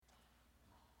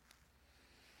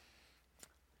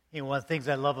One of the things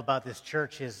I love about this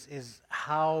church is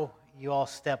how you all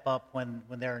step up when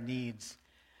there are needs.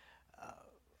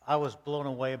 I was blown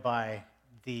away by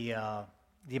the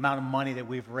amount of money that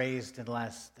we've raised in the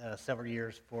last several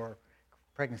years for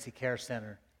Pregnancy Care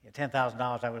Center.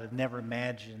 $10,000 I would have never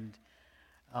imagined.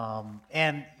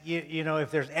 And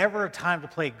if there's ever a time to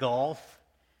play golf,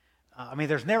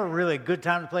 there's never really a good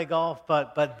time to play golf,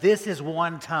 but this is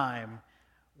one time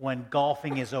when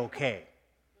golfing is okay.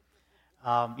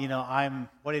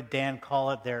 What did Dan call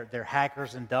it? They're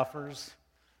hackers and duffers.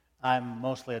 I'm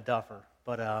mostly a duffer,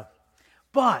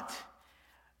 but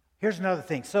here's another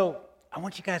thing. So I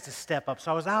want you guys to step up.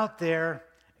 So I was out there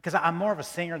because I'm more of a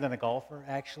singer than a golfer,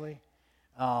 actually.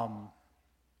 And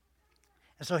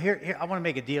so here I want to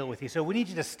make a deal with you. So we need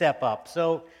you to step up.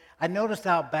 So I noticed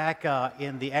out back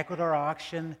in the Ecuador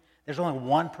auction, there's only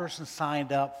one person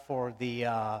signed up for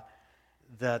the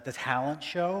talent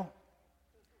show.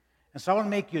 And so I want to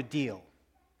make you a deal.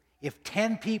 If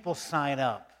 10 people sign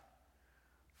up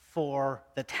for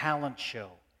the talent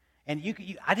show, and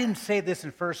I didn't say this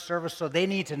in first service, so they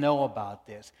need to know about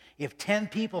this. If 10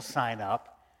 people sign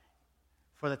up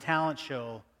for the talent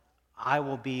show, I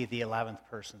will be the 11th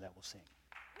person that will sing.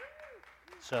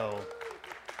 So,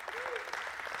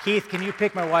 Keith, can you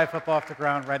pick my wife up off the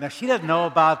ground right now? She doesn't know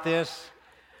about this.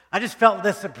 I just felt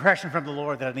this impression from the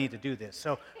Lord that I need to do this.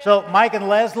 So Mike and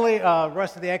Leslie,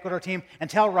 rest of the Ecuador team, and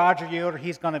tell Roger Yoder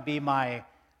he's going to be my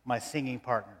singing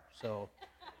partner.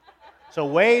 So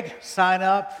Wade, sign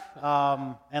up,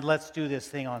 and let's do this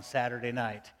thing on Saturday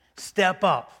night. Step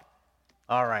up.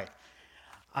 All right.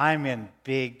 I'm in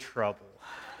big trouble.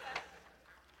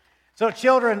 So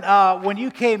children, when you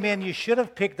came in, you should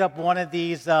have picked up one of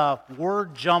these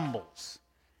word jumbles.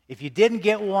 If you didn't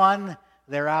get one,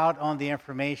 they're out on the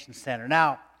information center.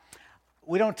 Now,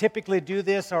 we don't typically do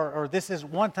this, or this is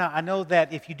one time. I know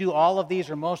that if you do all of these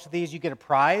or most of these, you get a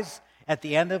prize at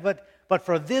the end of it. But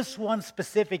for this one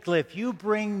specifically, if you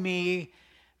bring me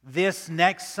this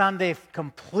next Sunday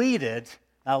completed,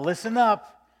 now listen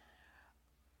up,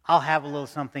 I'll have a little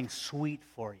something sweet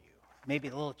for you. Maybe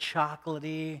a little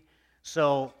chocolatey.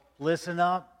 So listen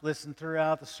up, listen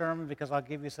throughout the sermon because I'll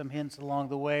give you some hints along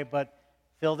the way. But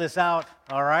fill this out,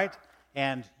 all right?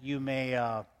 And you may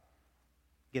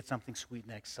get something sweet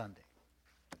next Sunday.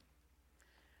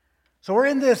 So we're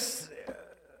in this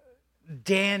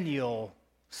Daniel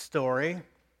story.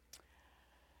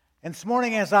 And this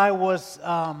morning as I was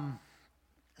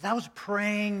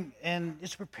praying and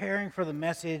just preparing for the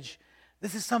message,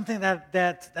 this is something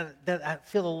that I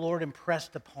feel the Lord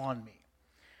impressed upon me.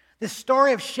 This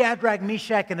story of Shadrach,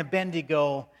 Meshach, and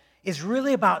Abednego is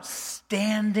really about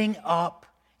standing up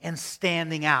and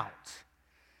standing out.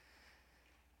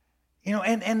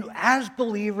 And as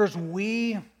believers,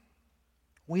 we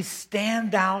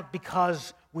stand out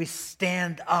because we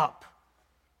stand up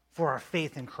for our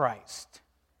faith in Christ.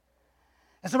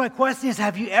 And so my question is,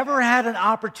 have you ever had an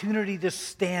opportunity to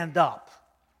stand up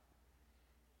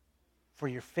for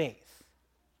your faith?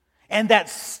 And that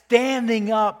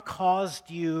standing up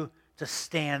caused you to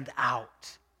stand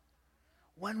out.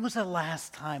 When was the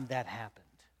last time that happened?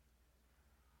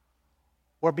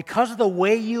 Or because of the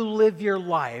way you live your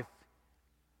life,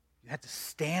 you had to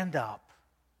stand up,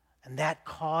 and that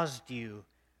caused you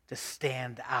to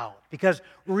stand out. Because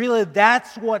really,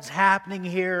 that's what's happening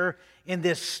here in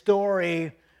this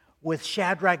story with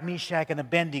Shadrach, Meshach, and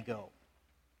Abednego.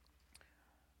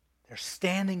 Their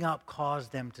standing up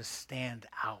caused them to stand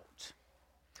out.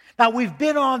 Now, we've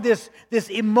been on this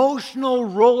emotional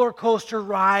roller coaster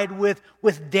ride with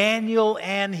Daniel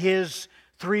and his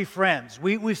three friends.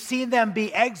 We've seen them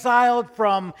be exiled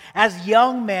from, as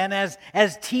young men,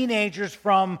 as teenagers,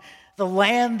 from the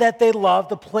land that they loved,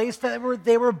 the place that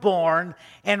they were born,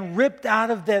 and ripped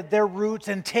out of their roots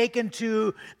and taken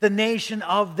to the nation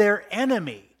of their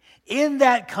enemy. In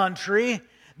that country,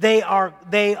 they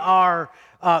are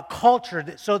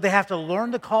cultured, so they have to learn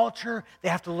the culture, they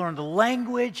have to learn the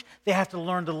language, they have to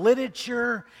learn the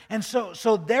literature, and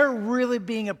so they're really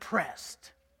being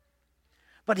oppressed.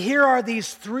 But here are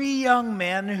these three young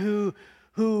men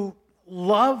who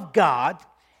love God,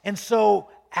 and so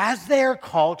as they are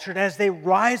cultured, as they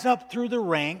rise up through the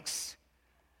ranks,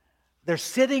 they're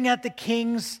sitting at the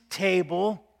king's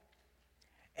table,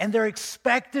 and they're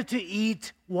expected to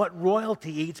eat what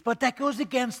royalty eats, but that goes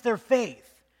against their faith.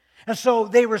 And so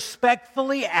they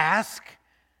respectfully ask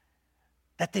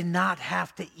that they not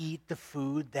have to eat the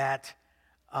food that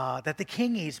that the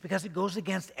king eats because it goes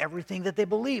against everything that they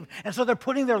believe. And so they're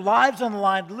putting their lives on the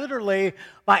line literally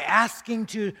by asking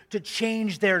to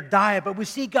change their diet. But we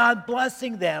see God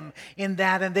blessing them in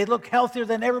that, and they look healthier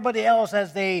than everybody else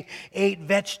as they ate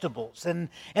vegetables. And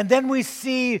then we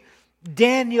see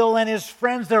Daniel and his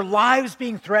friends, their lives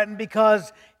being threatened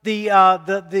because the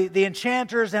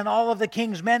enchanters and all of the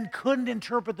king's men couldn't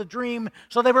interpret the dream,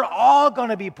 so they were all going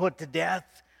to be put to death.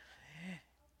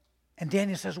 And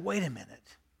Daniel says, wait a minute.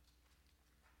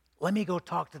 Let me go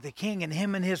talk to the king. And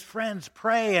him and his friends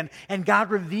pray, and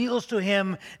God reveals to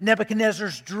him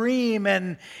Nebuchadnezzar's dream.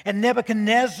 And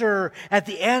Nebuchadnezzar, at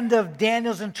the end of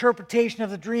Daniel's interpretation of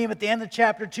the dream, at the end of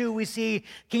chapter 2, we see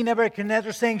King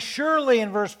Nebuchadnezzar saying, surely, in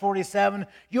verse 47,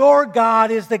 your God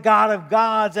is the God of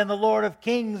gods and the Lord of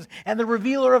kings and the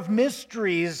revealer of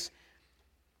mysteries.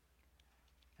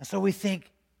 And so we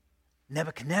think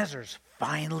Nebuchadnezzar's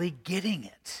finally getting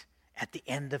it at the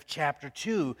end of chapter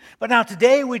 2. But now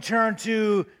today we turn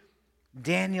to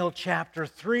Daniel chapter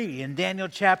 3. And Daniel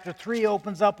chapter 3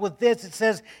 opens up with this. It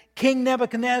says, King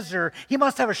Nebuchadnezzar, he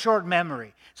must have a short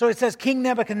memory. So it says, King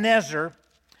Nebuchadnezzar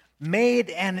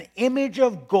made an image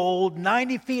of gold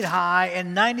 90 feet high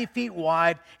and 90 feet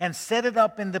wide and set it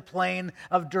up in the plain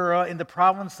of Dura in the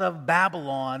province of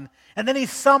Babylon. And then he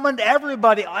summoned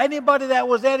everybody. Anybody that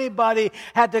was anybody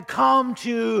had to come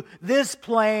to this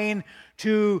plain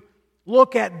to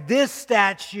look at this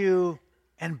statue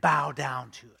and bow down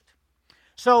to it.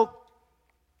 So,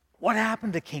 what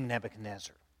happened to King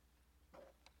Nebuchadnezzar?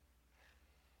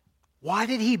 Why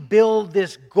did he build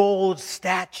this gold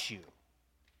statue?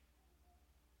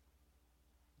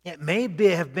 It may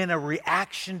have been a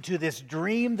reaction to this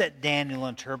dream that Daniel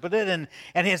interpreted, and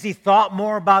as he thought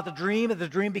more about the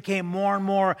dream became more and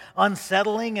more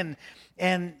unsettling,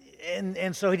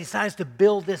 and so he decides to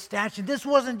build this statue. This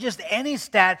wasn't just any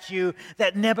statue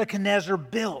that Nebuchadnezzar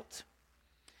built.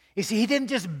 You see, he didn't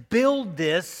just build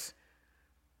this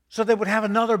so they would have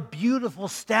another beautiful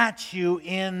statue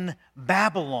in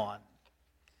Babylon.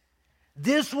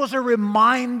 This was a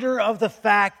reminder of the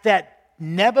fact that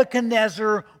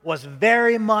Nebuchadnezzar was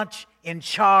very much in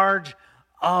charge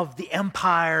of the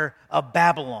empire of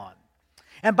Babylon.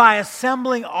 And by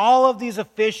assembling all of these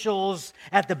officials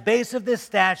at the base of this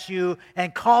statue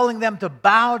and calling them to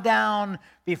bow down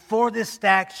before this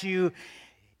statue,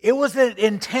 it was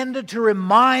intended to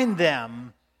remind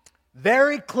them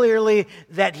very clearly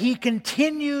that he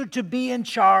continued to be in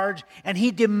charge and he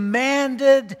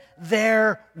demanded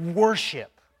their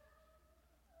worship.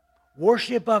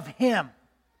 Worship of him.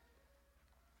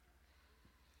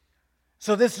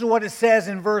 So this is what it says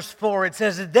in verse 4. It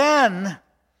says, then,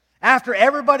 after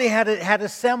everybody had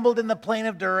assembled in the plain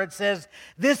of Dura, it says,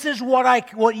 this is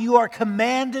what you are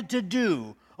commanded to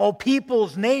do, O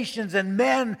peoples, nations, and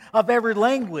men of every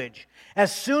language.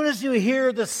 As soon as you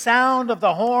hear the sound of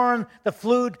the horn, the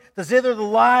flute, the zither, the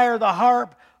lyre, the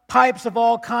harp, pipes of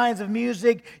all kinds of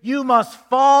music, you must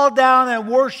fall down and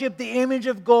worship the image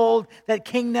of gold that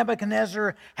King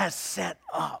Nebuchadnezzar has set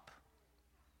up.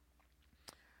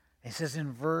 It says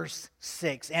in verse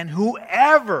 6, and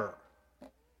whoever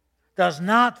does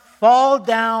not fall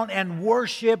down and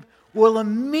worship will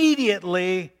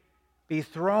immediately be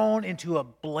thrown into a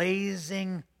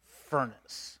blazing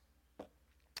furnace.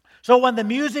 So when the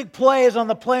music plays on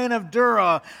the plain of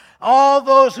Dura, all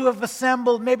those who have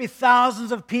assembled, maybe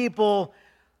thousands of people,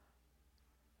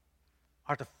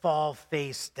 are to fall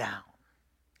face down.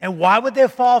 And why would they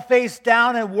fall face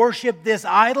down and worship this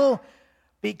idol?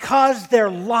 Because their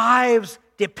lives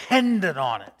depended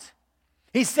on it.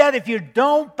 He said, if you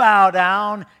don't bow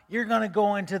down, you're going to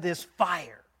go into this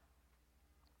fire.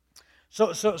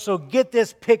 So get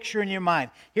this picture in your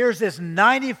mind. Here's this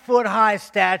 90-foot high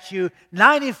statue,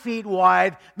 90 feet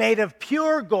wide, made of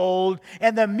pure gold,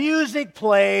 and the music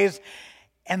plays,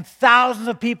 and thousands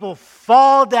of people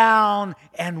fall down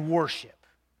and worship.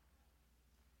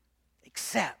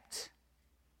 Except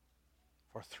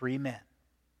for 3 men.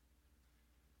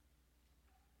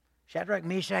 Shadrach,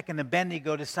 Meshach, and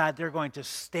Abednego decide they're going to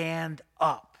stand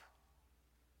up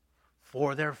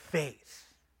for their faith.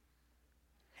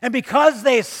 And because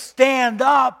they stand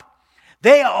up,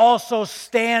 they also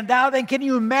stand out. And can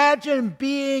you imagine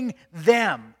being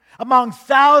them? Among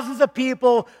thousands of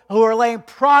people who are laying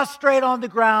prostrate on the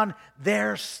ground,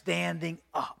 they're standing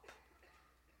up.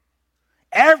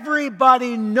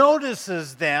 Everybody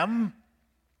notices them.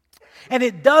 And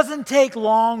it doesn't take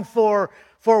long for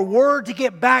word to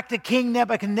get back to King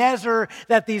Nebuchadnezzar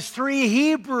that these 3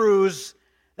 Hebrews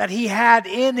that he had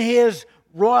in his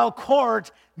royal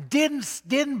court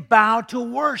didn't bow to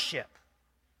worship.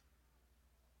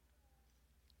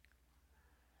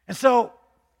 And so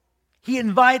He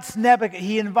invites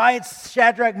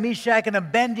Shadrach, Meshach, and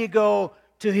Abednego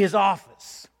to his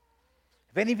office.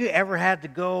 Have any of you ever had to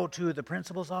go to the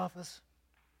principal's office?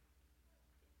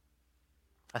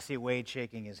 I see Wade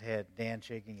shaking his head, Dan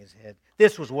shaking his head.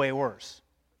 This was way worse.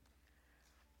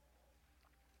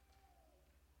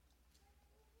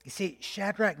 You see,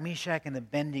 Shadrach, Meshach, and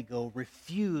Abednego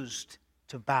refused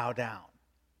to bow down.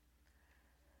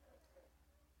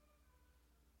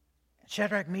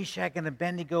 Shadrach, Meshach, and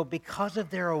Abednego, because of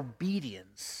their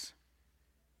obedience,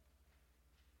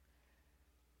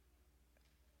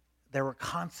 there were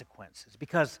consequences.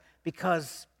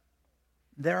 Because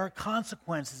there are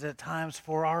consequences at times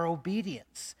for our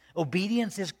obedience.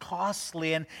 Obedience is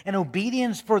costly, and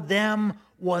obedience for them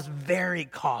was very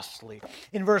costly.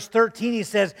 In verse 13 he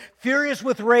says, furious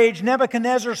with rage,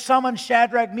 Nebuchadnezzar summoned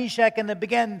Shadrach, Meshach, and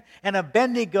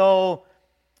Abednego,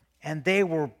 and they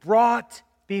were brought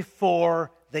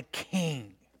before the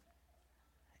king.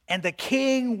 And the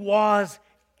king was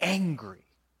angry.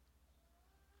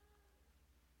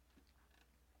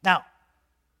 Now,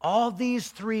 all these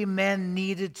three men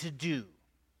needed to do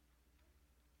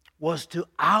was to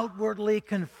outwardly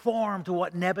conform to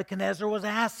what Nebuchadnezzar was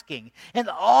asking. And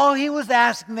all he was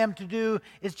asking them to do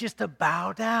is just to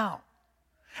bow down.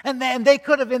 And then they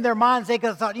could have, in their minds, they could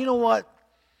have thought, you know what?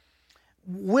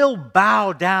 We'll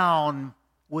bow down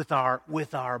with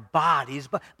our bodies,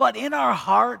 but in our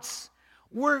hearts,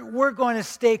 we're going to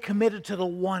stay committed to the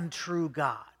one true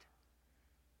God.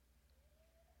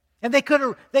 And they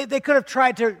could have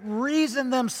tried to reason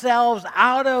themselves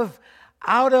out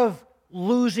of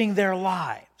losing their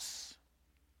lives.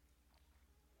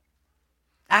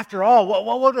 After all,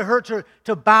 what would it hurt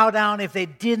to bow down if they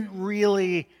didn't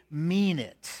really mean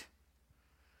it?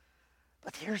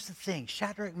 But here's the thing,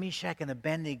 Shadrach, Meshach, and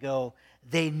Abednego,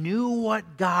 they knew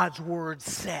what God's word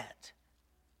said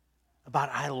about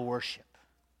idol worship.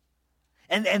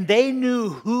 And they knew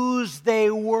whose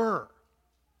they were.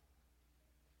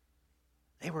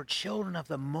 They were children of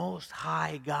the Most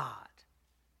High God.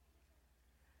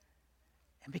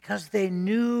 And because they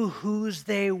knew whose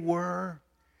they were,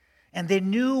 and they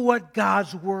knew what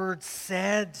God's word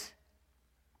said,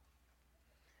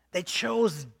 they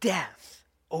chose death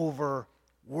over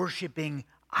worshiping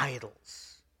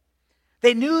idols.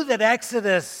 They knew that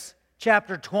Exodus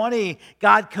chapter 20,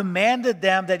 God commanded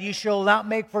them that you shall not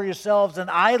make for yourselves an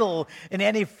idol in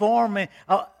any form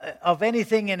of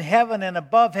anything in heaven and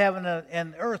above heaven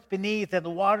and earth beneath and the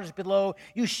waters below.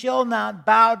 You shall not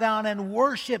bow down and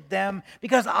worship them,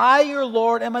 because I, your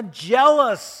Lord, am a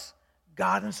jealous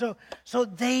God. And so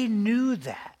they knew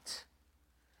that.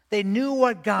 They knew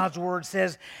what God's word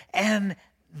says, and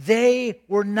they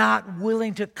were not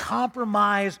willing to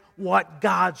compromise what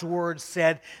God's word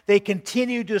said. They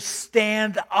continued to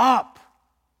stand up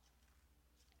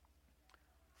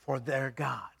for their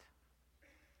God.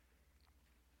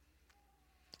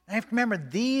 I have to remember,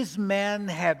 these men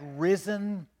had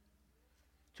risen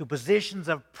to positions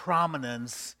of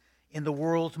prominence in the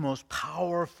world's most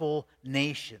powerful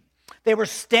nation. They were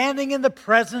standing in the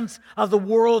presence of the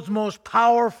world's most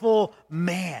powerful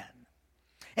man.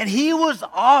 And he was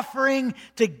offering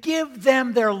to give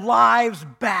them their lives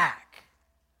back.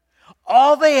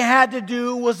 All they had to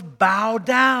do was bow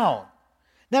down.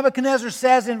 Nebuchadnezzar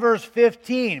says in verse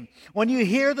 15, when you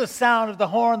hear the sound of the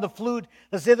horn, the flute,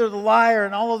 the zither, the lyre,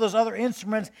 and all of those other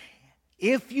instruments,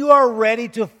 if you are ready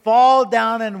to fall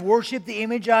down and worship the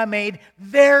image I made,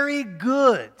 very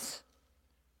good.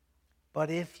 But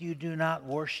if you do not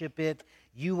worship it,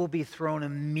 you will be thrown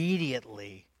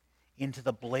immediately into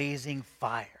the blazing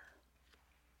fire.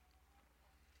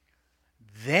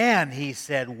 Then, he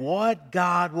said, what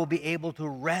God will be able to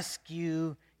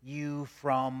rescue you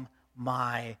from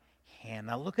my hand?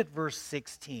 Now look at verse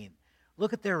 16.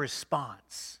 Look at their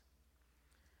response.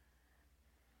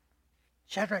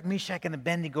 Shadrach, Meshach, and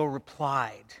Abednego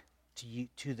replied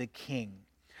to the king,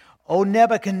 O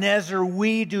Nebuchadnezzar,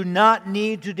 we do not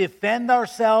need to defend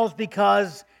ourselves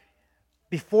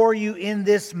before you in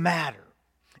this matter.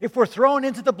 If we're thrown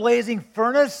into the blazing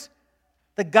furnace,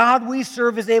 the God we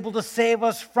serve is able to save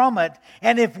us from it.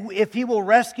 And if he will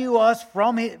rescue us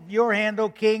from your hand, O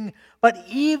king, but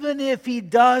even if he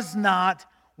does not,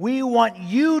 we want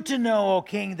you to know, O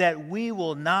king, that we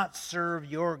will not serve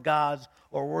your gods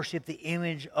or worship the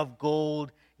image of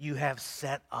gold you have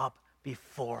set up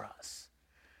before us.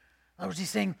 In other words,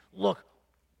 he's saying, look,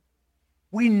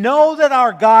 we know that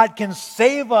our God can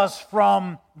save us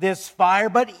from this fire,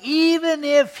 but even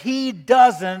if he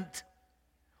doesn't,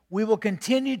 we will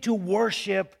continue to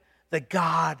worship the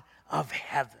God of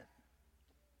heaven.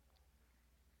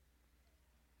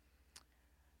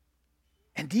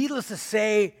 And needless to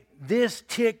say, this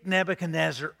ticked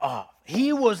Nebuchadnezzar off.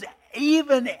 He was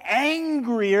even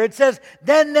angrier. It says,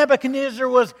 then Nebuchadnezzar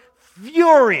was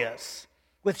furious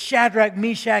with Shadrach,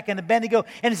 Meshach, and Abednego.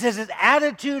 And it says his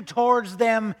attitude towards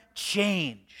them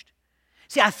changed.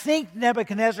 See, I think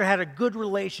Nebuchadnezzar had a good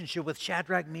relationship with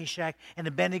Shadrach, Meshach, and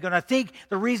Abednego. And I think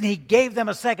the reason he gave them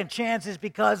a second chance is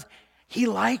because he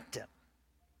liked them.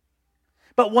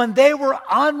 But when they were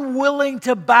unwilling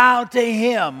to bow to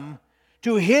him,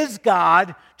 to his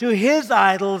God, to his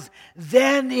idols,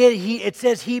 then it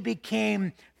says he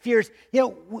became fierce.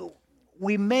 You know,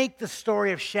 we make the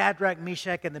story of Shadrach,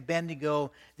 Meshach, and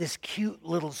Abednego this cute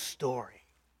little story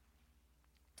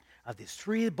of these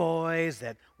three boys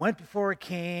that went before a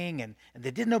king and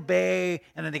they didn't obey,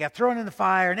 and then they got thrown in the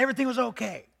fire and everything was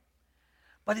okay.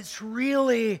 But it's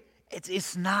really,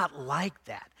 it's not like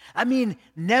that. I mean,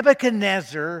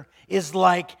 Nebuchadnezzar is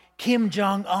like Kim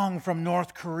Jong-un from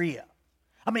North Korea.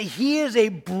 I mean, he is a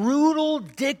brutal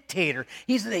dictator.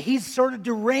 He's sort of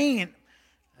deranged.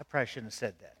 I probably shouldn't have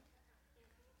said that.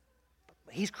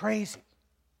 But he's crazy.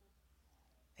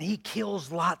 And he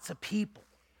kills lots of people.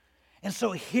 And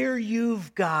so here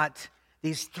you've got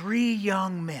these three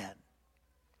young men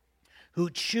who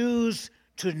choose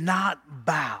to not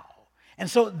bow. And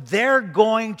so they're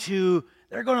going to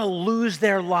lose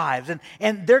their lives.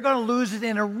 And they're going to lose it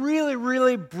in a really,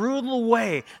 really brutal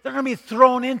way. They're going to be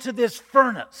thrown into this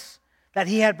furnace that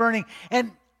he had burning.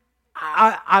 And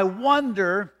I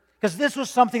wonder, because this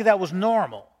was something that was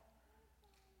normal,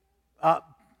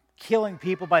 killing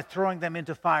people by throwing them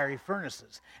into fiery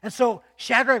furnaces. And so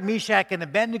Shadrach, Meshach, and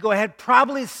Abednego had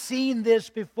probably seen this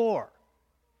before.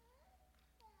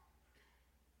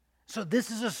 So this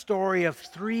is a story of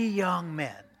three young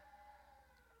men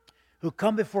who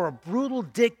come before a brutal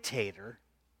dictator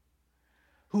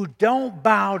who don't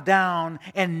bow down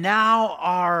and now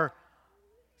are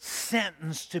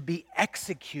sentenced to be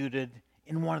executed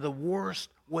in one of the worst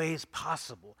ways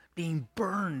possible, being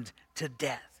burned to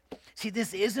death. See,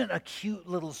 this isn't a cute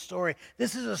little story.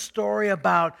 This is a story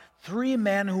about three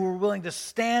men who were willing to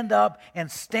stand up and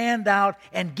stand out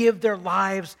and give their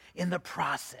lives in the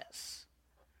process.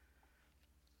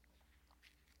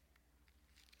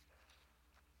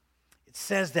 It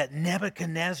says that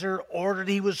Nebuchadnezzar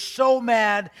he was so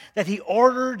mad that he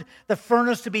ordered the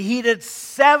furnace to be heated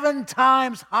 7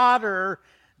 times hotter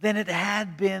than it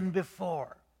had been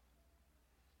before.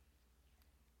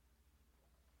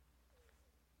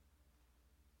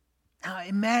 Now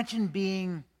imagine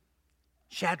being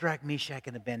Shadrach, Meshach,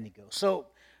 and Abednego. So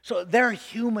they're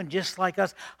human just like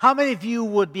us. How many of you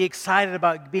would be excited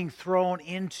about being thrown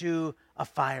into a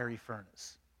fiery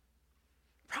furnace?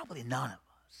 Probably none of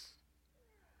us.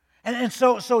 And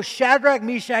so Shadrach,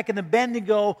 Meshach, and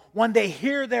Abednego, when they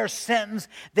hear their sentence,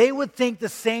 they would think the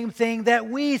same thing that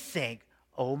we think.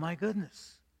 Oh my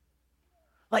goodness.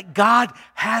 Like God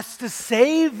has to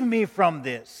save me from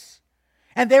this.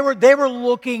 And they were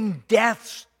looking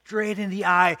death straight in the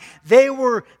eye. They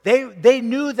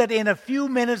knew that in a few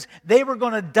minutes they were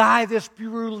going to die this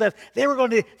brutal death. They were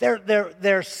going to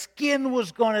their skin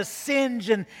was going to singe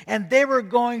and they were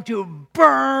going to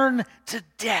burn to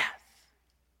death.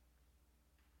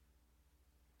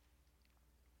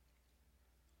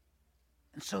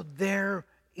 And so they're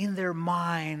in their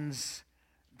minds,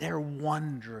 they're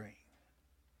wondering,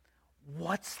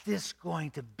 what's this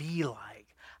going to be like?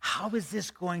 How is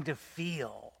this going to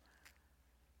feel?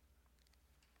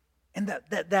 And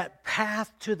that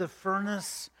path to the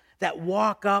furnace, that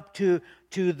walk up to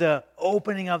the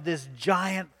opening of this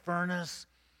giant furnace,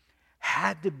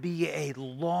 had to be a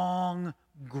long,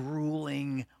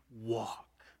 grueling walk.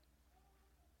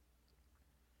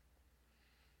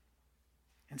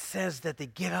 It says that they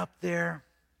get up there.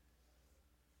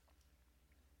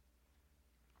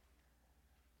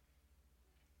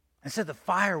 And said the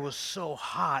fire was so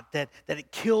hot that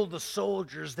it killed the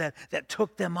soldiers that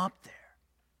took them up there.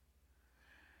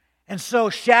 And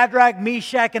so Shadrach,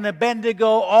 Meshach, and Abednego,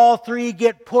 all three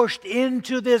get pushed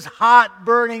into this hot,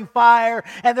 burning fire,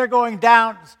 and they're going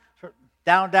down,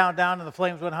 and the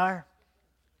flames went higher.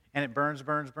 And it burns.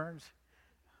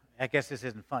 I guess this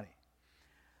isn't funny.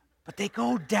 But they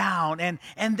go down,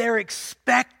 and they're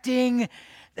expecting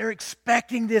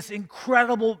this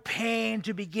incredible pain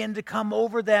to begin to come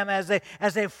over them as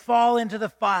they fall into the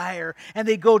fire. And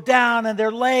they go down and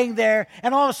they're laying there.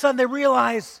 And all of a sudden they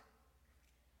realize,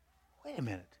 wait a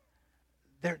minute.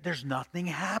 There's nothing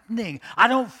happening. I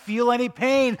don't feel any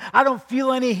pain. I don't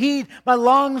feel any heat. My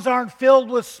lungs aren't filled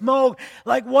with smoke.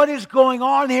 Like, what is going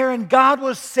on here? And God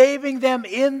was saving them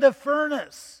in the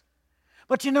furnace.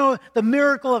 But you know, the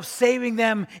miracle of saving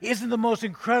them isn't the most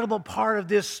incredible part of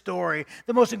this story.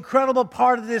 The most incredible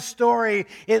part of this story,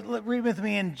 read with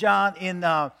me in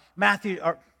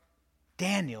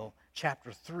Daniel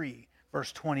chapter 3,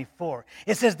 verse 24.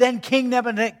 It says, "Then King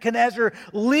Nebuchadnezzar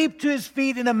leaped to his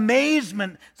feet in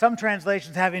amazement," some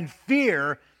translations have in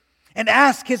fear, "and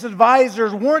asked his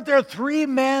advisors, 'Weren't there 3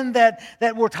 men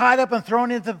that were tied up and thrown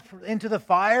into the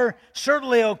fire?'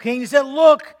 'Certainly, O king.' He said,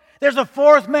 'Look, there's a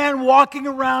 4th man walking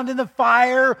around in the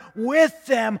fire with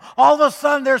them.' All of a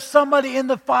sudden, there's somebody in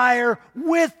the fire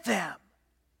with them.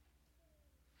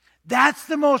 That's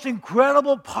the most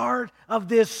incredible part of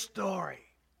this story.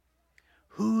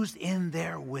 Who's in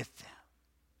there with them?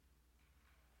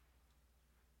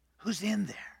 Who's in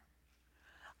there?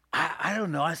 I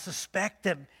don't know. I suspect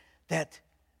that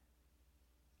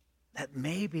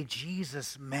maybe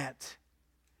Jesus met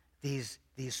these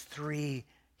 3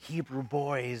 Hebrew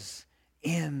boys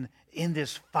in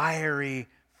this fiery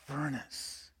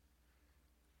furnace.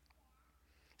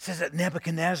 It says that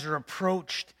Nebuchadnezzar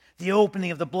approached the opening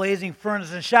of the blazing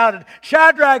furnace and shouted,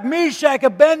 "Shadrach, Meshach,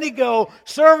 Abednego,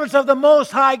 servants of the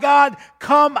Most High God,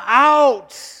 come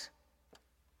out."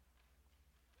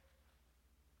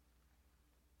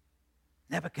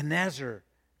 Nebuchadnezzar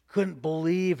couldn't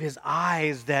believe his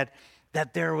eyes that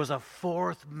there was a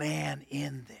 4th man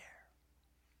in there.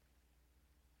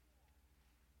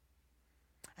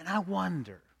 And I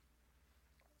wonder,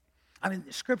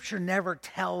 Scripture never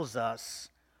tells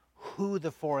us who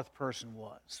the 4th person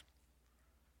was.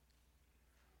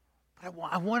 But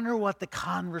I wonder what the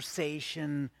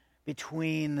conversation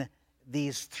between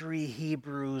these 3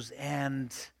 Hebrews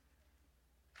and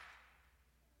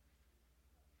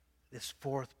this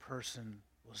 4th person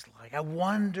was like. I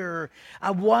wonder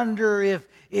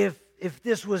if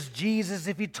this was Jesus,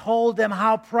 if he told them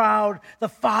how proud the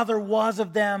Father was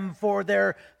of them for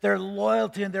their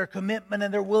loyalty and their commitment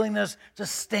and their willingness to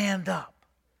stand up.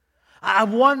 I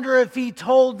wonder if he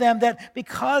told them that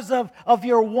because of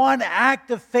your one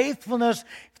act of faithfulness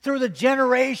through the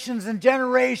generations and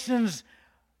generations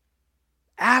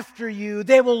after you,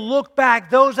 they will look back,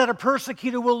 those that are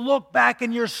persecuted will look back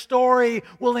and your story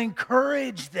will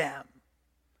encourage them,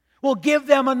 will give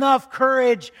them enough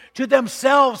courage to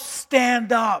themselves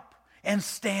stand up and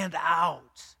stand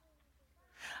out.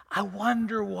 I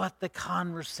wonder what the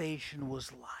conversation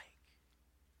was like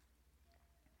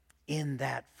in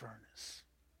that furnace.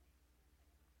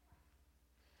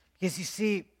 Because you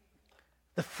see,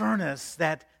 the furnace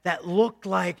that looked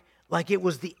like it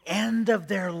was the end of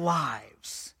their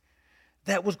lives,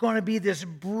 that was going to be this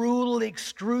brutal,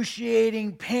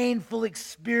 excruciating, painful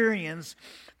experience,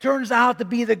 turns out to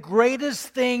be the greatest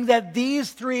thing that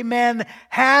these 3 men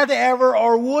had ever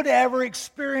or would ever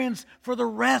experience for the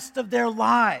rest of their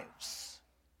lives.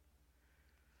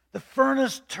 The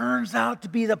furnace turns out to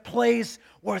be the place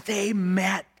where they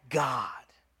met God.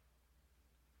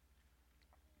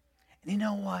 And you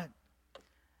know what?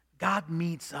 God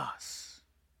meets us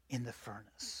in the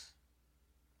furnace.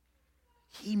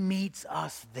 He meets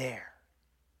us there.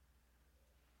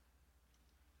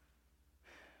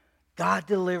 God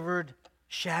delivered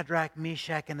Shadrach,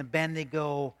 Meshach, and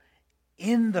Abednego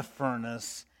in the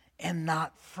furnace and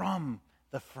not from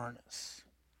the furnace.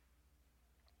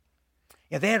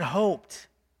 Yeah, they had hoped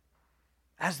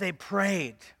as they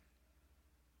prayed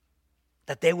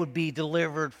that they would be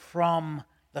delivered from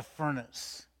the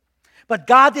furnace. But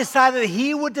God decided that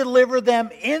He would deliver them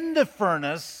in the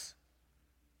furnace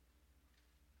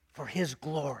for His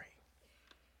glory.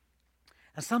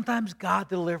 And sometimes God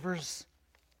delivers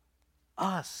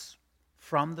us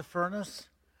from the furnace,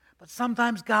 but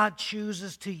sometimes God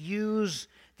chooses to use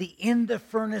the in the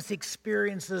furnace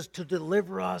experiences to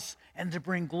deliver us and to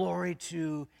bring glory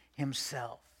to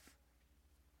Himself.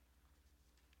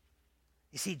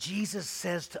 You see, Jesus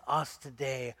says to us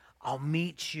today, I'll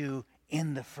meet you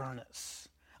in the furnace.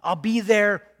 I'll be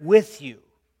there with you.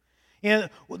 You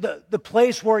know, the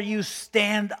place where you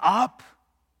stand up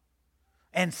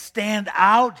and stand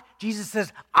out, Jesus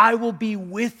says, I will be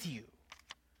with you.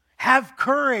 Have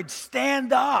courage,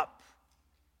 stand up,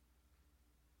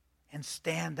 and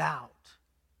stand out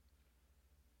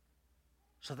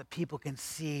so that people can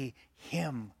see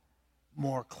Him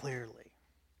more clearly.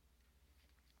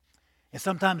 And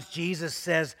sometimes Jesus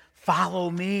says, follow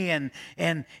me, and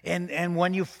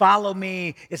when you follow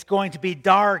me, it's going to be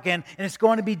dark, and it's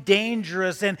going to be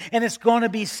dangerous, and it's going to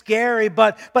be scary,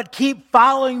 but keep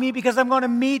following me because I'm going to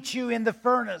meet you in the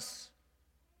furnace.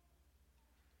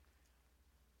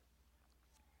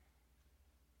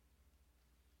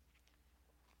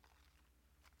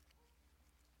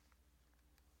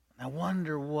 I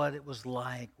wonder what it was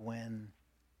like when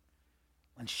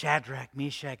when Shadrach,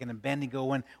 Meshach, and Abednego,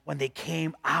 when they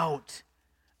came out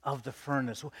of the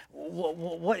furnace.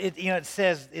 It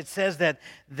says that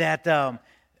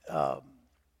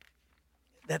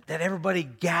everybody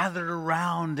gathered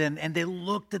around and they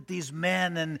looked at these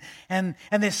men and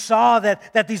they saw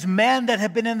that these men that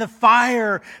had been in the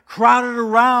fire crowded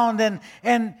around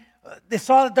and they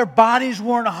saw that their bodies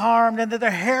weren't harmed and that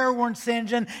their hair weren't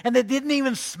singed and they didn't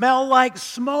even smell like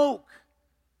smoke.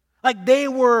 Like they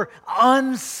were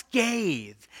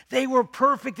unscathed. They were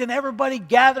perfect, and everybody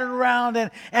gathered around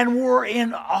and were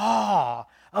in awe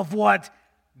of what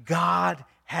God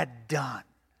had done.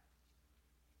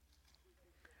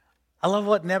 I love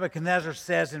what Nebuchadnezzar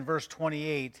says in verse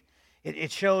 28.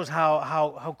 It shows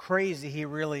how crazy he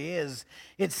really is.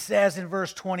 It says in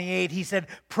verse 28, he said,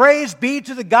 "Praise be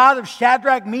to the God of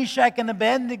Shadrach, Meshach, and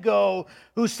Abednego,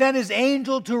 who sent his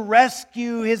angel to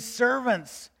rescue his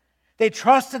servants. They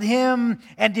trusted him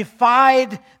and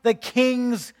defied the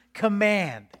king's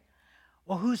command."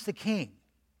 Well, who's the king?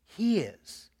 He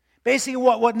is. Basically,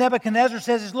 what Nebuchadnezzar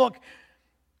says is, look,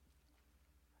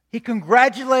 he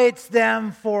congratulates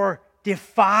them for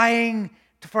having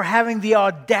the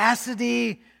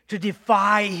audacity to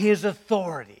defy his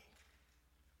authority.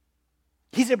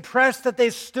 He's impressed that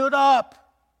they stood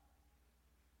up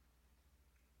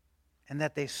and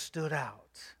that they stood out.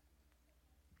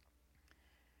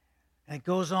 And it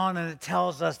goes on and it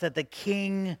tells us that the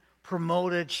king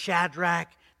promoted Shadrach,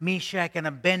 Meshach, and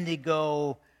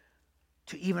Abednego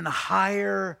to even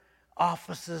higher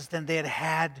offices than they had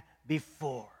had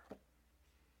before.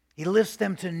 He lifts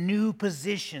them to new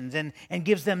positions and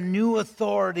gives them new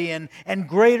authority and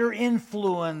greater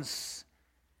influence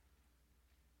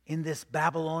in this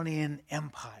Babylonian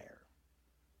empire.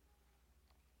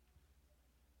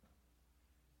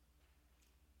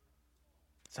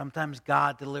 Sometimes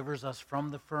God delivers us from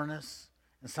the furnace,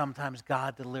 and sometimes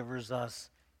God delivers us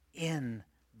in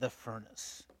the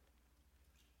furnace.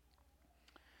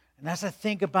 And as I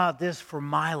think about this for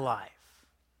my life,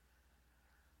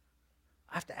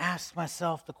 I have to ask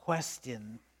myself the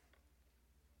question,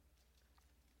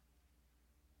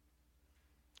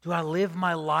 do I live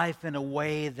my life in a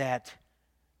way that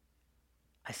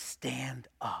I stand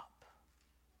up?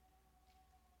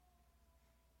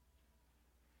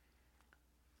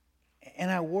 And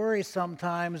I worry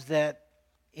sometimes that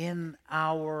in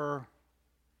our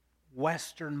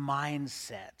Western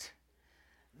mindset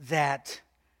that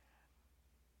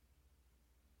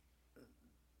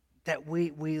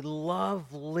we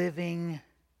love living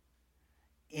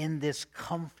in this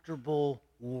comfortable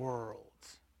world.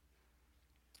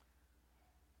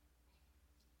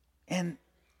 And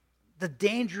the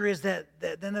danger is that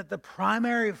the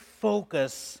primary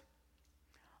focus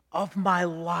of my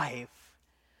life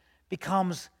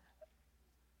becomes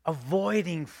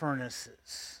avoiding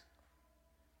furnaces,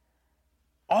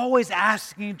 always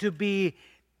asking to be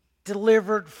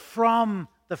delivered from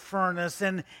the furnace,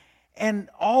 and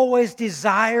always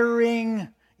desiring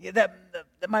that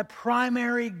my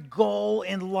primary goal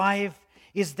in life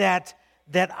is that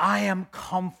I am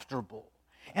comfortable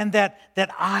and that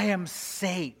I am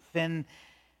safe and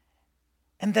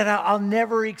that I'll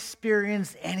never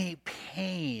experience any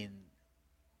pain.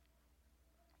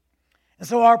 And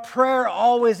so our prayer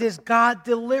always is, God,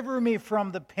 deliver me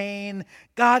from the pain.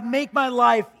 God, make my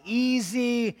life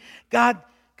easy. God,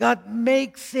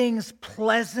 make things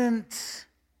pleasant.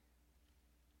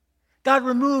 God,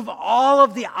 remove all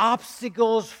of the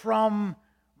obstacles from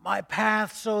my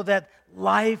path so that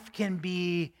life can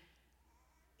be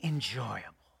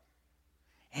enjoyable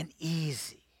and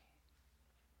easy.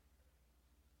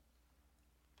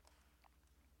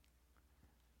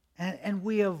 And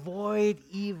we avoid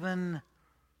even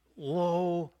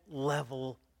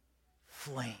low-level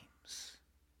flames.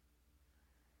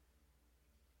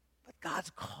 But God's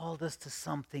called us to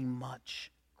something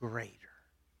much greater.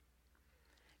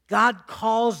 God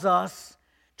calls us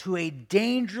to a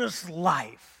dangerous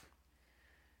life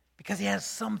because He has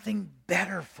something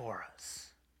better for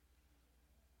us.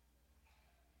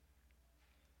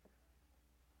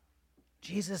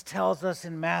 Jesus tells us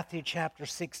in Matthew chapter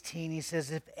 16, He says,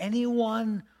 if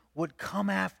anyone would come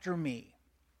after me,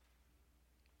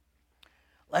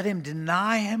 let him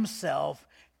deny himself,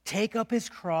 take up his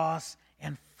cross,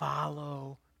 and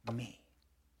follow me.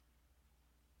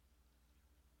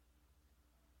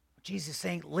 Jesus is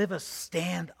saying, live a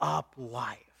stand-up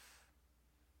life.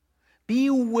 Be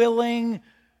willing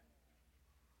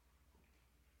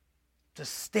to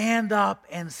stand up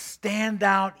and stand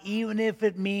out, even if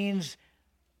it means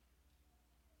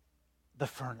the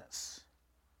furnace.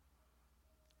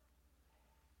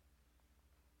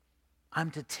 I'm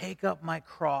to take up my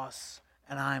cross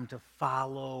and I'm to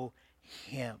follow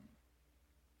him.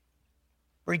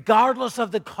 Regardless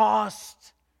of the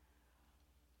cost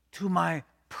to my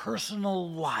personal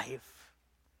life,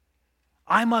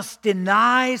 I must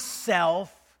deny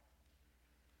self,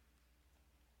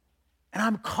 and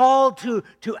I'm called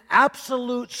to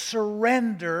absolute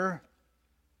surrender,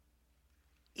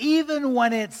 even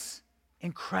when it's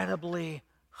incredibly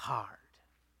hard.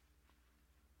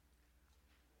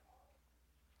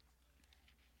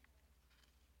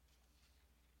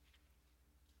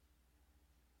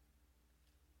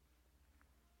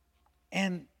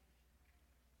 And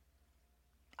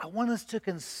I want us to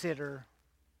consider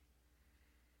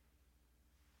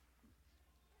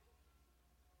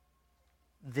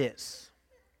this.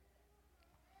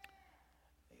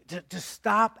 To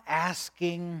stop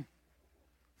asking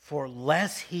for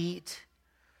less heat,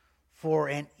 for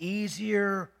an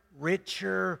easier,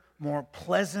 richer, more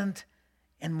pleasant,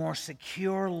 and more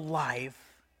secure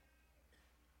life,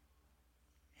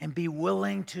 and be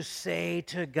willing to say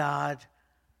to God,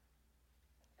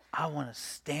 I want to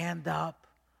stand up.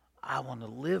 I want to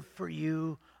live for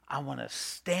you. I want to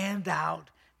stand out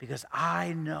because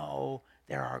I know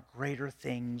there are greater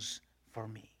things for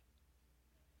me.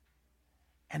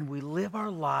 And we live our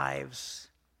lives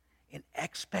in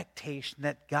expectation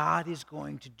that God is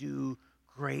going to do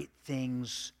great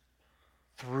things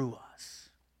through us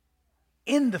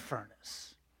in the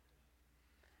furnace.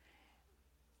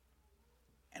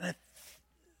 And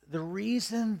the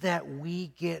reason that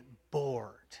we get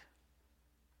bored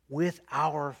with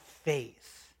our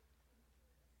faith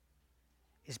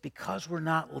is because we're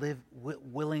not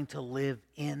willing to live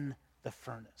in the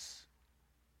furnace.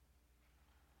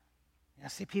 I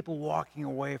see people walking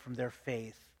away from their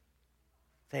faith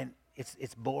saying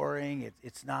it's boring,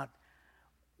 it's not.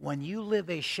 When you live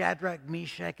a Shadrach,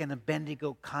 Meshach, and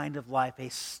Abednego kind of life, a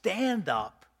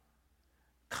stand-up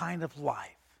kind of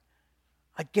life,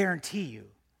 I guarantee you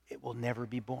it will never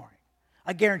be boring.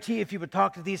 I guarantee you if you would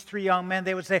talk to these three young men,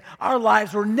 they would say, our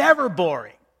lives were never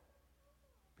boring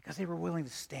because they were willing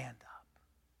to stand up.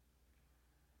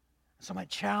 So my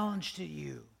challenge to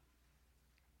you,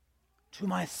 to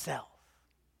myself,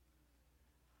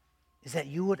 is that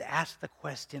you would ask the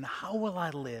question, how will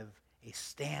I live a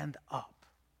stand-up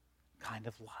kind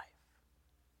of life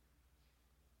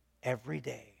every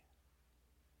day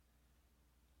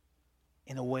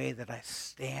in a way that I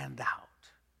stand out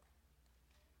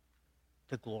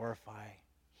to glorify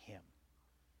him?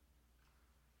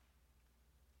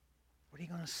 What are you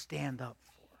going to stand up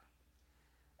for?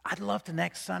 I'd love to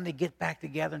next Sunday get back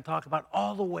together and talk about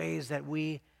all the ways that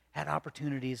we had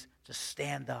opportunities to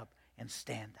stand up and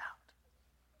stand out.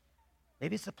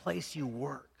 Maybe it's the place you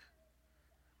work.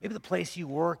 Maybe the place you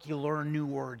work, you learn new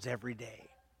words every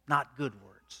day, not good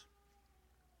words.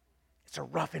 It's a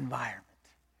rough environment.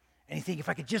 And you think, if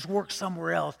I could just work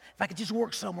somewhere else, if I could just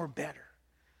work somewhere better.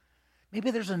 Maybe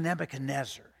there's a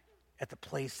Nebuchadnezzar at the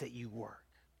place that you work.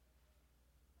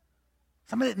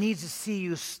 Somebody that needs to see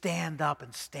you stand up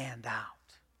and stand out.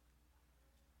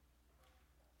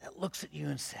 That looks at you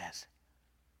and says,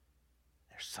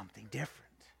 there's something different.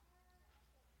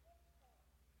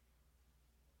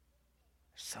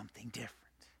 Something different.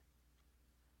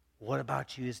 What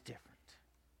about you is different?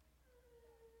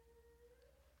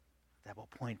 That will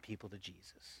point people to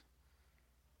Jesus.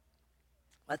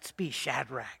 Let's be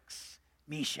Shadrachs,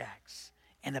 Meshachs,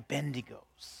 and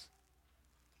Abednegos.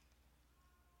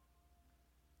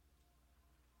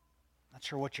 Not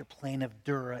sure what your plane of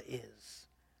Dura is,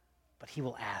 but he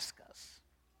will ask us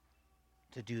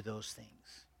to do those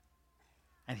things.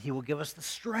 And he will give us the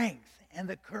strength and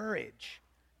the courage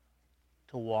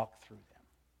to walk through them.